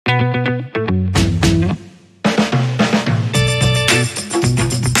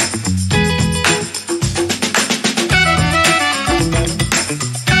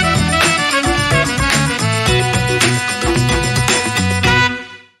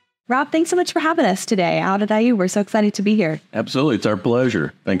Rob, thanks so much for having us today out at IU. We're so excited to be here. Absolutely. It's our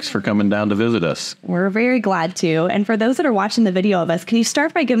pleasure. Thanks for coming down to visit us. We're very glad to. And for those that are watching the video of us, can you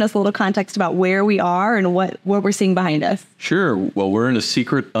start by giving us a little context about where we are and what we're seeing behind us? Sure. Well, we're in a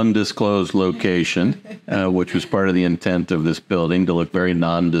secret, undisclosed location, which was part of the intent of this building to look very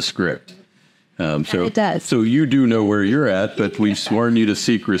nondescript. It does. So you do know where you're at, but we've sworn you to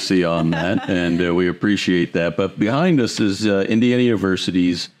secrecy on that, and we appreciate that. But behind us is Indiana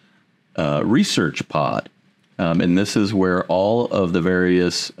University's research pod. And this is where all of the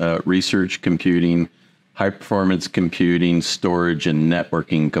various research computing, high-performance computing, storage, and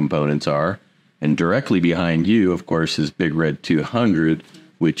networking components are. And directly behind you, of course, is Big Red 200,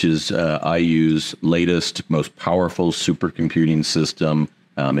 which is IU's latest, most powerful supercomputing system.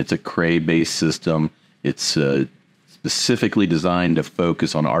 It's a Cray-based system. It's specifically designed to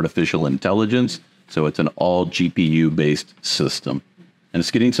focus on artificial intelligence, so it's an all GPU-based system. And it's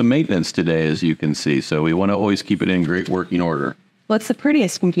getting some maintenance today, as you can see, so we want to always keep it in great working order. Well, it's the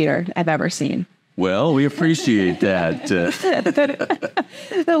prettiest computer I've ever seen. Well, we appreciate that.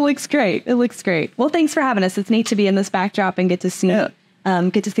 It looks great. It looks great. Well, thanks for having us. It's neat to be in this backdrop and get to see the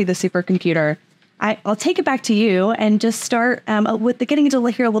supercomputer. I'll take it back to you and just start with getting to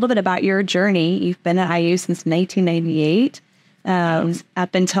hear a little bit about your journey. You've been at IU since 1998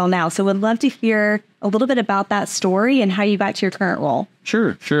 up until now. So we'd love to hear a little bit about that story and how you got to your current role.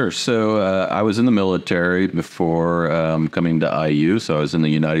 Sure. So I was in the military before coming to IU. So I was in the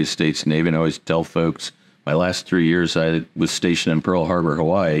United States Navy, and I always tell folks my last 3 years I was stationed in Pearl Harbor,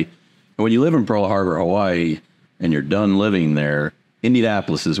 Hawaii. And when you live in Pearl Harbor, Hawaii, and you're done living there,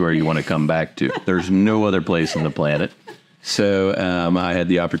 Indianapolis is where you want to come back to. There's no other place on the planet. So I had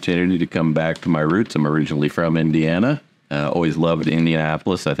the opportunity to come back to my roots. I'm originally from Indiana. Always loved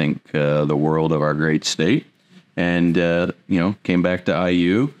Indianapolis. I think the world of our great state. And, came back to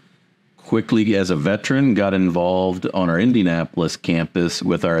IU. Quickly, as a veteran, got involved on our Indianapolis campus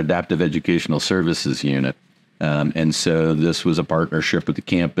with our Adaptive Educational Services Unit. And so this was a partnership with the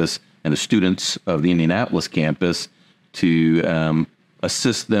campus and the students of the Indianapolis campus to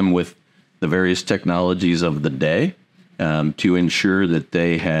assist them with the various technologies of the day to ensure that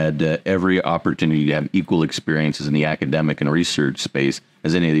they had every opportunity to have equal experiences in the academic and research space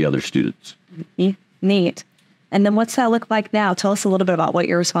as any of the other students. Neat. And then what's that look like now? Tell us a little bit about what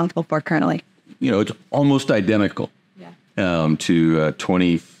you're responsible for currently. It's almost identical to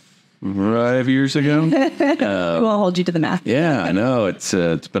 25 years ago. We'll hold you to the math. Yeah, I know. It's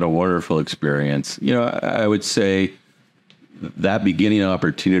been a wonderful experience. I would say that beginning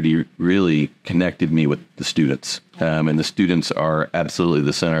opportunity really connected me with the students. And the students are absolutely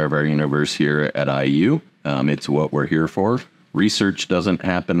the center of our universe here at IU. It's what we're here for. Research doesn't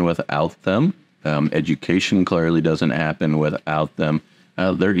happen without them. Education clearly doesn't happen without them.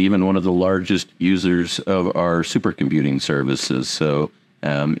 They're even one of the largest users of our supercomputing services. So,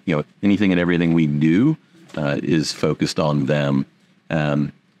 anything and everything we do is focused on them.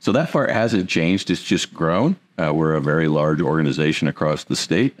 So that part hasn't changed. It's just grown. We're a very large organization across the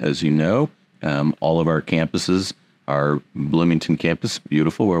state, as you know. All of our campuses, our Bloomington campus,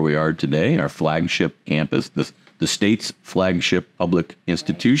 beautiful where we are today, our flagship campus, the state's flagship public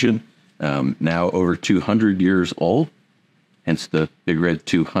institution, now over 200 years old, hence the Big Red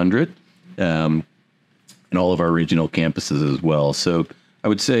 200, and all of our regional campuses as well. So I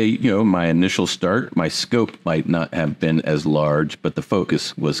would say, my initial start, my scope might not have been as large, but the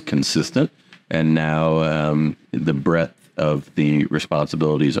focus was consistent. And now the breadth of the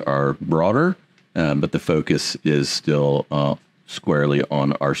responsibilities are broader, but the focus is still squarely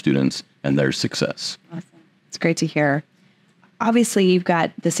on our students and their success. Awesome. It's great to hear. Obviously, you've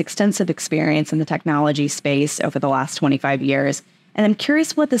got this extensive experience in the technology space over the last 25 years. And I'm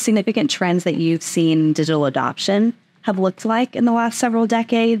curious what the significant trends that you've seen in digital adoption have looked like in the last several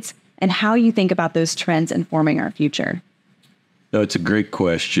decades and how you think about those trends informing our future. No, it's a great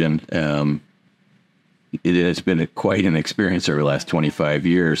question. It has been quite an experience over the last 25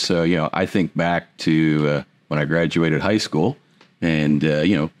 years. So, I think back to when I graduated high school and,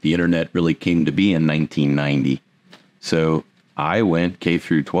 the internet really came to be in 1990. So I went K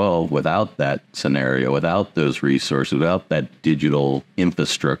through 12 without that scenario, without those resources, without that digital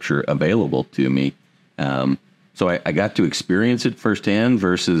infrastructure available to me. So I got to experience it firsthand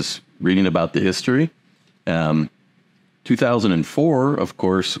versus reading about the history. 2004, of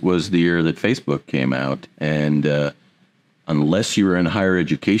course, was the year that Facebook came out. And unless you were in higher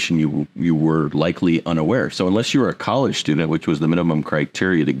education, you were likely unaware. So unless you were a college student, which was the minimum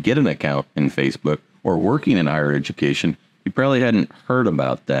criteria to get an account in Facebook, or working in higher education, you probably hadn't heard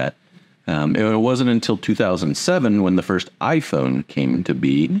about that. It wasn't until 2007 when the first iPhone came to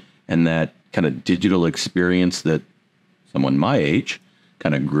be. and that kind of digital experience that someone my age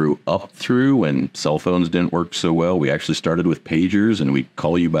kind of grew up through when cell phones didn't work so well. We actually started with pagers, and we'd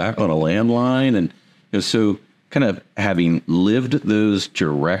call you back on a landline. And so kind of having lived those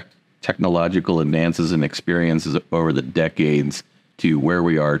direct technological advances and experiences over the decades to where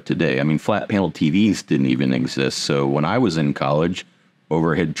we are today. I mean, flat panel TVs didn't even exist. So when I was in college,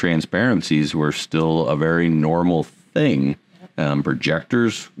 overhead transparencies were still a very normal thing.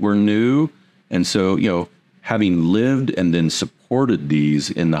 Projectors were new. And so, having lived and then supported these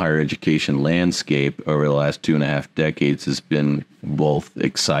in the higher education landscape over the last 2.5 decades has been both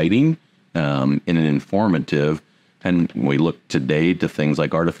exciting and informative. And we look today to things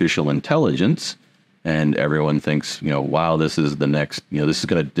like artificial intelligence, and everyone thinks, wow, this is the next, this is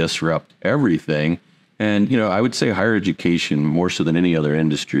going to disrupt everything. And, I would say higher education, more so than any other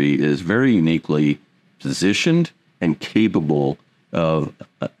industry, is very uniquely positioned and capable of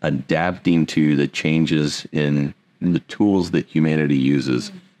adapting to the changes in the tools that humanity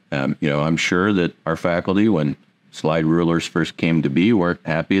uses. I'm sure that our faculty, when slide rulers first came to be, weren't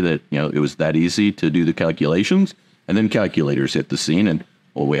happy that, it was that easy to do the calculations. And then calculators hit the scene, and,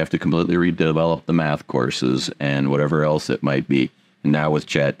 we have to completely redevelop the math courses and whatever else it might be. And now with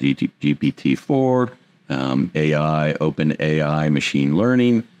GPT-4, AI, open AI, machine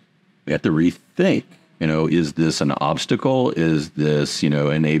learning, we have to rethink, is this an obstacle? Is this,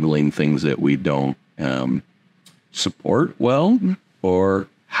 enabling things that we don't support well? Or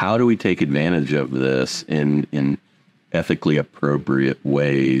how do we take advantage of this in ethically appropriate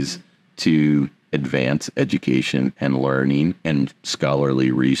ways to advance education and learning and scholarly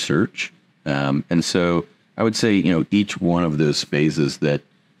research? And so I would say, each one of those phases that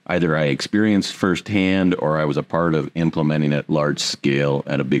either I experienced firsthand or I was a part of implementing at large scale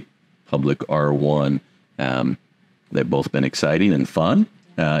at a big public R1, they've both been exciting and fun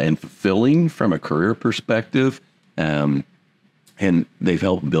and fulfilling from a career perspective. And they've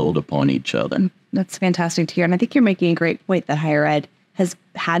helped build upon each other. That's fantastic to hear. And I think you're making a great point that higher ed has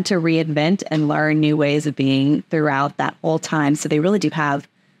had to reinvent and learn new ways of being throughout that whole time. So they really do have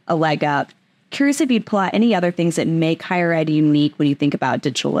a leg up. Curious if you'd pull out any other things that make higher ed unique when you think about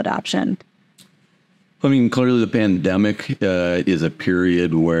digital adoption. I mean, clearly the pandemic is a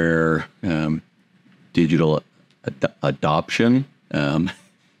period where digital adoption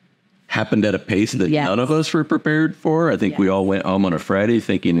happened at a pace that none of us were prepared for. I think we all went home on a Friday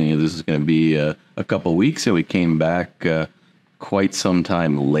thinking this is going to be a couple of weeks, and we came back quite some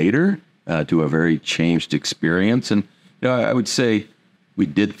time later to a very changed experience. And I would say we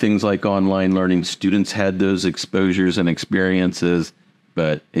did things like online learning. Students had those exposures and experiences,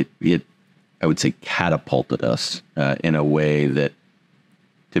 but it I would say catapulted us in a way that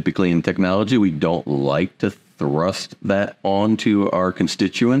typically in technology we don't like to thrust that onto our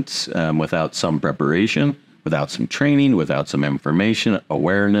constituents without some preparation, without some training, without some information,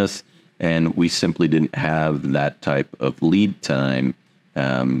 awareness, and we simply didn't have that type of lead time.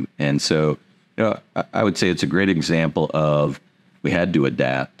 And so, I would say it's a great example of we had to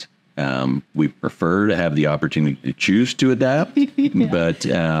adapt. We prefer to have the opportunity to choose to adapt, but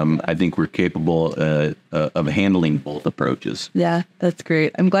I think we're capable of handling both approaches. Yeah, that's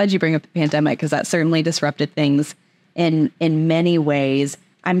great. I'm glad you bring up the pandemic because that certainly disrupted things in many ways.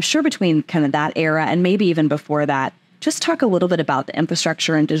 I'm sure between kind of that era and maybe even before that, just talk a little bit about the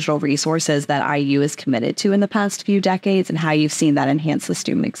infrastructure and digital resources that IU is committed to in the past few decades and how you've seen that enhance the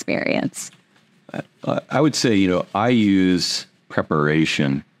student experience. I would say, IU's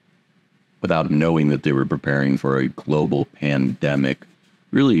preparation without knowing that they were preparing for a global pandemic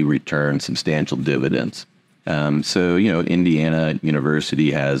really returned substantial dividends. So, Indiana University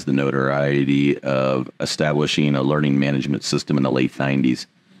has the notoriety of establishing a learning management system in the late 90s.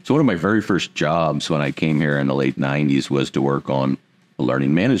 So one of my very first jobs when I came here in the late 90s was to work on a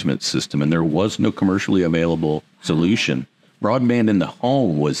learning management system, and there was no commercially available solution. Broadband in the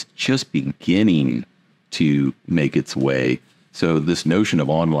home was just beginning to make its way. So this notion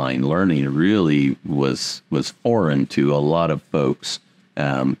of online learning really was foreign to a lot of folks.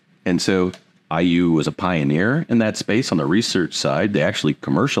 And so IU was a pioneer in that space on the research side. They actually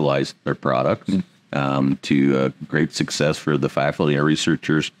commercialized their products to great success for the faculty and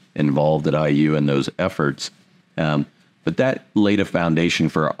researchers involved at IU in those efforts. But that laid a foundation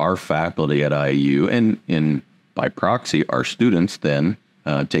for our faculty at IU and by proxy, our students then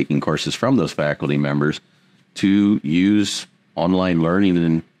taking courses from those faculty members to use online learning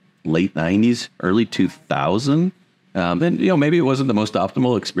in late 90s, early 2000. And, maybe it wasn't the most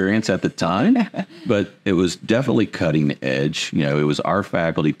optimal experience at the time, but it was definitely cutting edge. It was our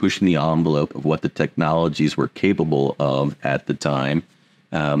faculty pushing the envelope of what the technologies were capable of at the time.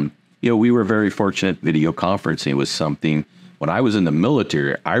 we were very fortunate. Video conferencing was something, when I was in the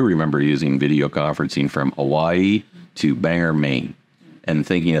military, I remember using video conferencing from Hawaii to Bangor, Maine, and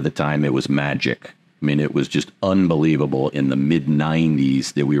thinking at the time it was magic. I mean, it was just unbelievable in the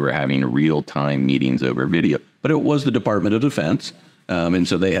mid-90s that we were having real-time meetings over video. But it was the Department of Defense, and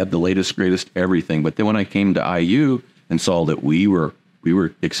so they had the latest, greatest everything. But then when I came to IU and saw that we were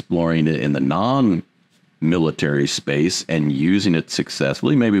exploring it in the non-military space and using it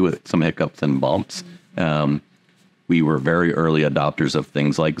successfully, maybe with some hiccups and bumps, we were very early adopters of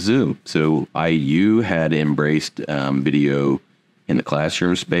things like Zoom. So IU had embraced video in the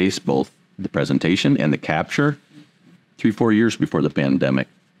classroom space, both the presentation and the capture, 3-4 years before the pandemic.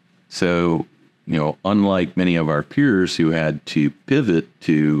 So, unlike many of our peers who had to pivot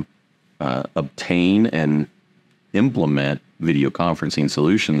to obtain and implement video conferencing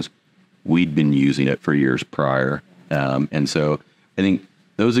solutions, we'd been using it for years prior. And so I think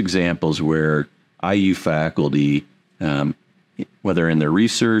those examples where IU faculty, whether in their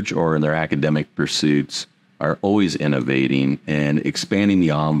research or in their academic pursuits, are always innovating and expanding the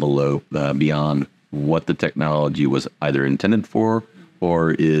envelope beyond what the technology was either intended for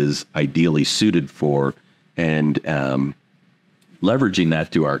or is ideally suited for, and leveraging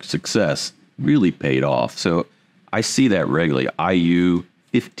that to our success really paid off. So I see that regularly. IU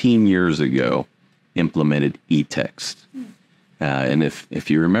 15 years ago implemented eText. And if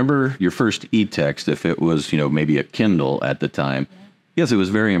you remember your first eText, if it was, maybe a Kindle at the time, yes, it was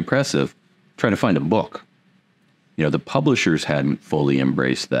very impressive. Trying to find a book. The publishers hadn't fully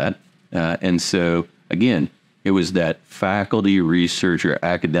embraced that. And so, again, it was that faculty, researcher,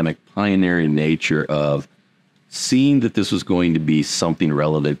 academic pioneering nature of seeing that this was going to be something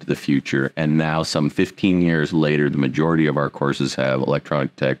relevant to the future. And now, some 15 years later, the majority of our courses have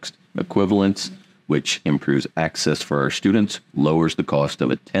electronic text equivalents, which improves access for our students, lowers the cost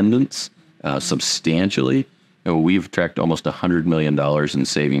of attendance substantially. We've tracked almost $100 million in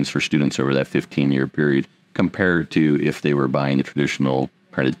savings for students over that 15-year period, compared to if they were buying the traditional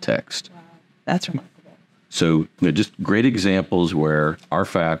printed text. Wow. That's remarkable. So just great examples where our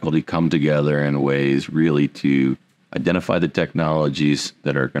faculty come together in ways really to identify the technologies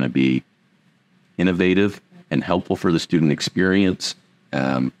that are going to be innovative and helpful for the student experience,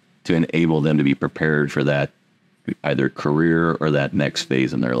 to enable them to be prepared for that either career or that next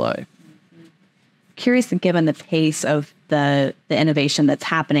phase in their life. Curious, given the pace of the innovation that's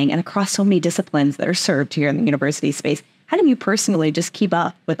happening and across so many disciplines that are served here in the university space, how do you personally just keep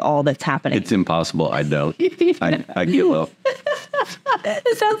up with all that's happening? It's impossible. I don't. I give up.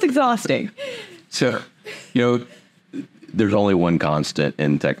 It sounds exhausting. So, there's only one constant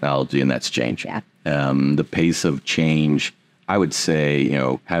in technology, and that's change. Yeah. The pace of change, I would say,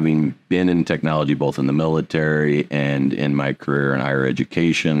 having been in technology both in the military and in my career in higher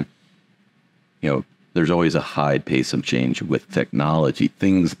education, there's always a high pace of change with technology.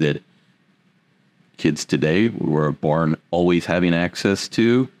 Things that kids today were born always having access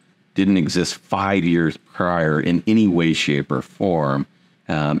to didn't exist 5 years prior in any way, shape, or form.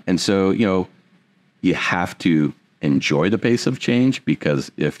 And so, you have to enjoy the pace of change,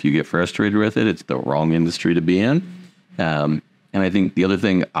 because if you get frustrated with it, it's the wrong industry to be in. And I think the other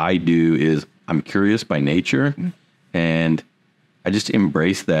thing I do is I'm curious by nature, and I just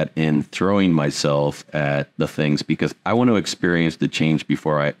embrace that in throwing myself at the things, because I want to experience the change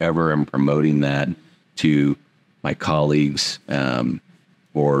before I ever am promoting that to my colleagues,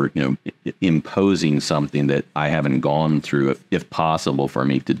 or, imposing something that I haven't gone through, if possible for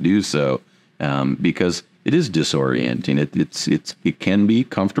me to do so, because it is disorienting. It can be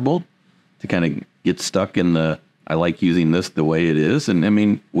comfortable to kind of get stuck in I like using this the way it is. And I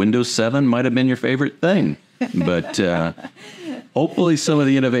mean, Windows 7 might have been your favorite thing, but hopefully some of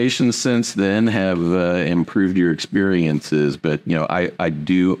the innovations since then have improved your experiences. But, I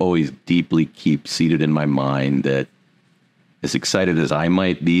do always deeply keep seated in my mind that as excited as I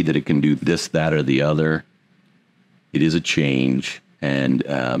might be that it can do this, that, or the other, it is a change.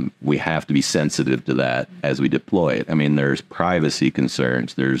 And we have to be sensitive to that as we deploy it. I mean, there's privacy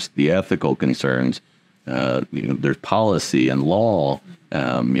concerns, there's the ethical concerns, there's policy and law,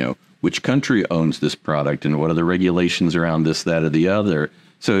 which country owns this product and what are the regulations around this, that, or the other.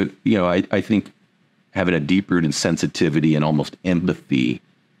 So, I think having a deep-rooted sensitivity and almost empathy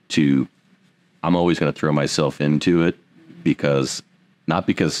to, I'm always going to throw myself into it, not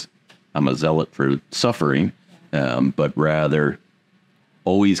because I'm a zealot for suffering, but rather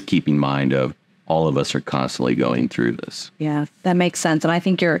always keep in mind of all of us are constantly going through this. Yeah, that makes sense. And I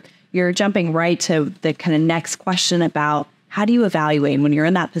think you're jumping right to the kind of next question about how do you evaluate when you're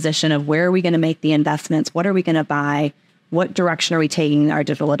in that position of where are we going to make the investments? What are we going to buy? What direction are we taking our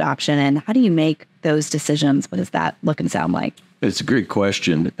digital adoption, and how do you make those decisions? What does that look and sound like? It's a great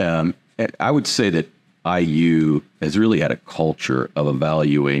question. I would say that IU has really had a culture of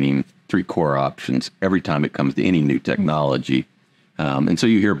evaluating 3 core options every time it comes to any new technology. And so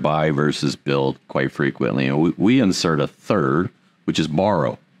you hear buy versus build quite frequently. And we insert a third, which is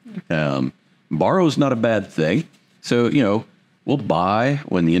borrow. Borrow is not a bad thing. So, we'll buy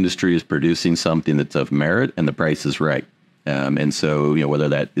when the industry is producing something that's of merit and the price is right. And so, whether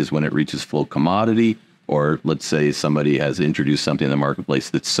that is when it reaches full commodity, or let's say somebody has introduced something in the marketplace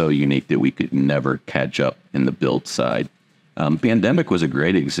that's so unique that we could never catch up in the build side. Pandemic was a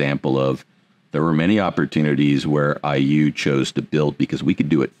great example of, there were many opportunities where IU chose to build because we could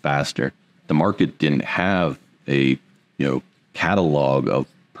do it faster. The market didn't have a catalog of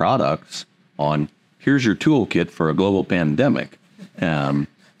products on, here's your toolkit for a global pandemic.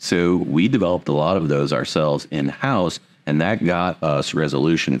 So we developed a lot of those ourselves in-house, and that got us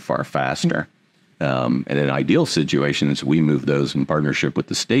resolution far faster. And in ideal situations, we move those in partnership with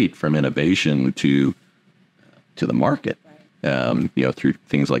the state from innovation to the market, through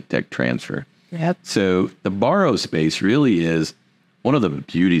things like tech transfer. Yep. So the borrow space really is one of the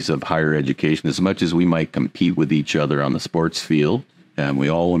beauties of higher education. As much as we might compete with each other on the sports field, and we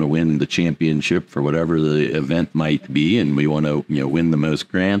all want to win the championship for whatever the event might be, and we want to win the most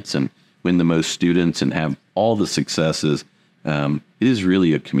grants and win the most students and have all the successes, it is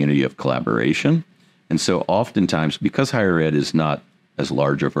really a community of collaboration. And so oftentimes, because higher ed is not as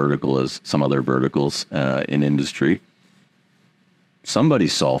large a vertical as some other verticals in industry, somebody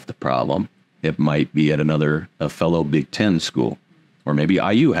solved the problem. It might be at a fellow Big Ten school, or maybe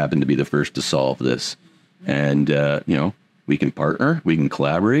IU happened to be the first to solve this. And, we can partner, we can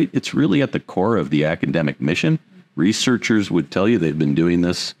collaborate. It's really at the core of the academic mission. Researchers would tell you they've been doing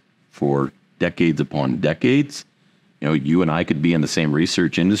this for decades upon decades. You and I could be in the same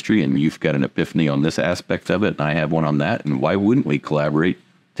research industry, and you've got an epiphany on this aspect of it, and I have one on that. And why wouldn't we collaborate?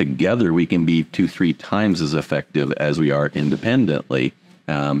 Together, we can be 2-3 times as effective as we are independently.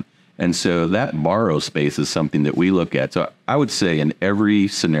 And so that borrow space is something that we look at. So I would say in every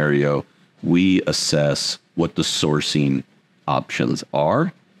scenario, we assess what the sourcing options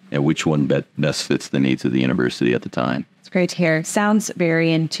are and which one best fits the needs of the university at the time. It's great to hear. Sounds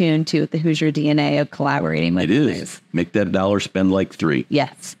very in tune to the Hoosier DNA of collaborating with others. It is. Make that dollar spend like 3.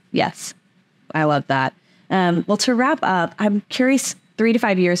 Yes. I love that. Well, to wrap up, I'm curious, 3 to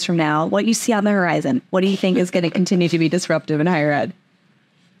 5 years from now, what you see on the horizon. What do you think is going to continue to be disruptive in higher ed?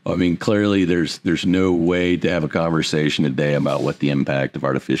 I mean, clearly there's no way to have a conversation today about what the impact of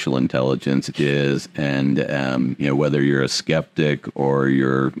artificial intelligence is. And, whether you're a skeptic or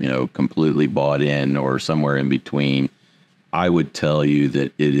you're, completely bought in or somewhere in between, I would tell you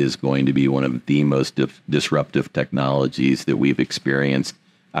that it is going to be one of the most disruptive technologies that we've experienced.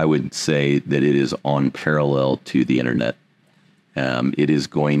 I would say that it is on parallel to the internet. It is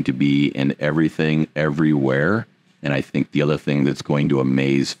going to be in everything, everywhere. And I think the other thing that's going to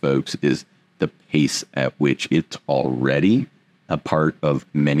amaze folks is the pace at which it's already a part of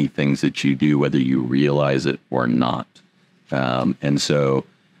many things that you do, whether you realize it or not. And so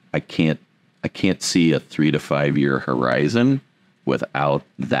I can't see a 3 to 5 year horizon without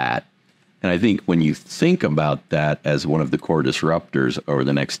that. And I think when you think about that as one of the core disruptors over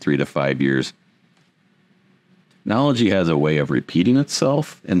the next 3 to 5 years, technology has a way of repeating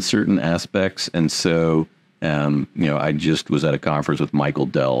itself in certain aspects. And so I just was at a conference with Michael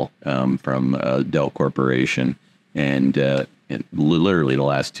Dell from Dell Corporation, and literally the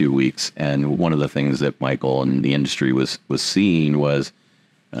last 2 weeks. And one of the things that Michael and the industry was seeing was,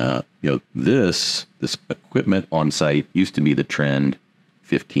 this equipment on site used to be the trend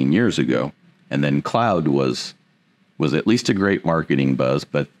 15 years ago, and then cloud was at least a great marketing buzz,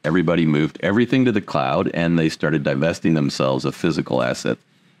 but everybody moved everything to the cloud, and they started divesting themselves of physical assets.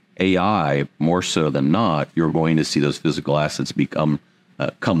 AI, more so than not, you're going to see those physical assets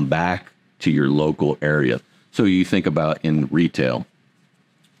come back to your local area. So you think about in retail,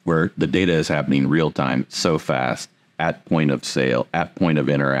 where the data is happening real time, so fast, at point of sale, at point of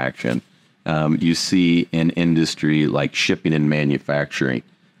interaction. You see in industry like shipping and manufacturing,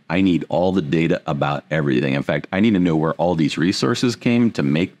 I need all the data about everything. In fact, I need to know where all these resources came to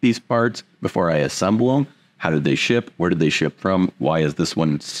make these parts before I assemble them. How did they ship? Where did they ship from? Why is this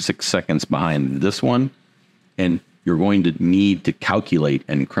one 6 seconds behind this one? And you're going to need to calculate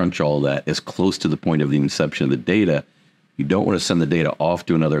and crunch all that as close to the point of the inception of the data. You don't want to send the data off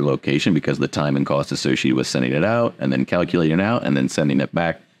to another location because of the time and cost associated with sending it out and then calculating it out and then sending it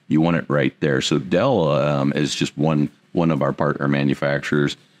back. You want it right there. So Dell is just one of our partner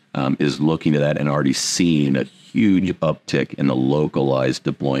manufacturers. is looking at that and already seeing a huge uptick in the localized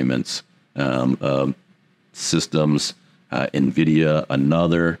deployments of systems. NVIDIA,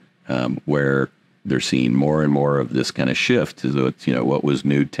 another, where they're seeing more and more of this kind of shift. So it's, what was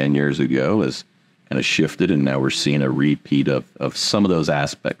new 10 years ago has kind of shifted, and now we're seeing a repeat of some of those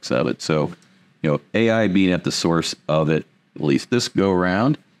aspects of it. So, AI being at the source of it, at least this go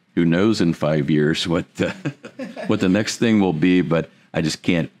around, who knows in 5 years what the next thing will be, but I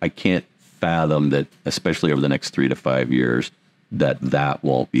can't fathom that, especially over the next 3 to 5 years, that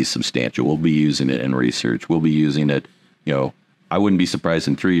won't be substantial. We'll be using it in research. We'll be using it, I wouldn't be surprised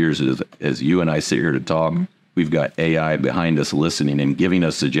in 3 years as you and I sit here to talk, we've got AI behind us listening and giving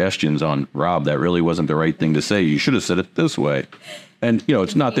us suggestions on, Rob, that really wasn't the right thing to say. You should have said it this way. And,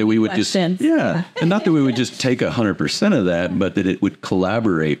 it's not that we would and not that we would just take 100% of that, but that it would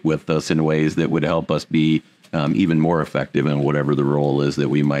collaborate with us in ways that would help us be even more effective in whatever the role is that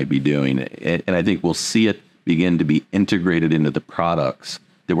we might be doing. And I think we'll see it begin to be integrated into the products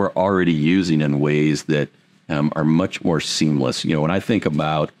that we're already using in ways that are much more seamless. When I think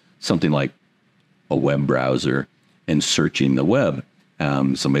about something like a web browser and searching the web,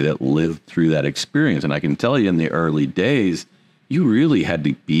 somebody that lived through that experience, and I can tell you in the early days, you really had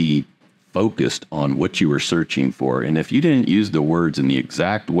to be focused on what you were searching for. And if you didn't use the words in the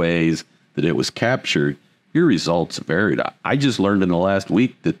exact ways that it was captured, your results varied. I just learned in the last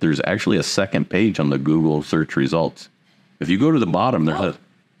week that there's actually a second page on the Google search results. If you go to the bottom,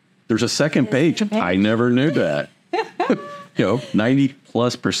 there's a second page. I never knew that.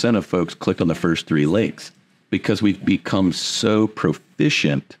 90+% of folks click on the first 3 links because we've become so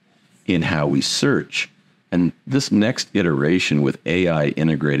proficient in how we search. And this next iteration with AI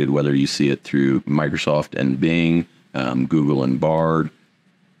integrated, whether you see it through Microsoft and Bing, Google and Bard,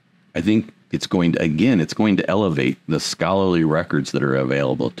 I think it's going to elevate the scholarly records that are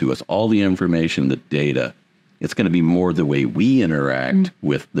available to us, all the information, the data. It's going to be more the way we interact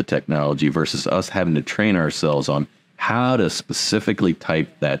with the technology versus us having to train ourselves on how to specifically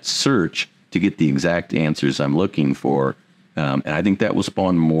type that search to get the exact answers I'm looking for. And I think that will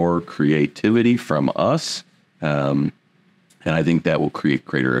spawn more creativity from us. And I think that will create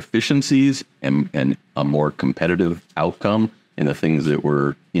greater efficiencies and a more competitive outcome in the things that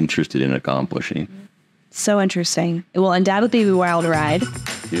we're interested in accomplishing. So interesting. It will undoubtedly be a wild ride.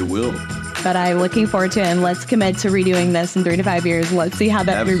 It will. But I'm looking forward to it, and let's commit to redoing this in 3 to 5 years. Let's see how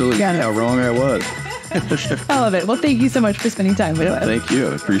that Absolutely. goes. How wrong I was. I love it. Well, thank you so much for spending time with us. Thank you.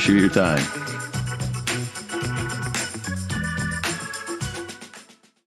 I appreciate your time.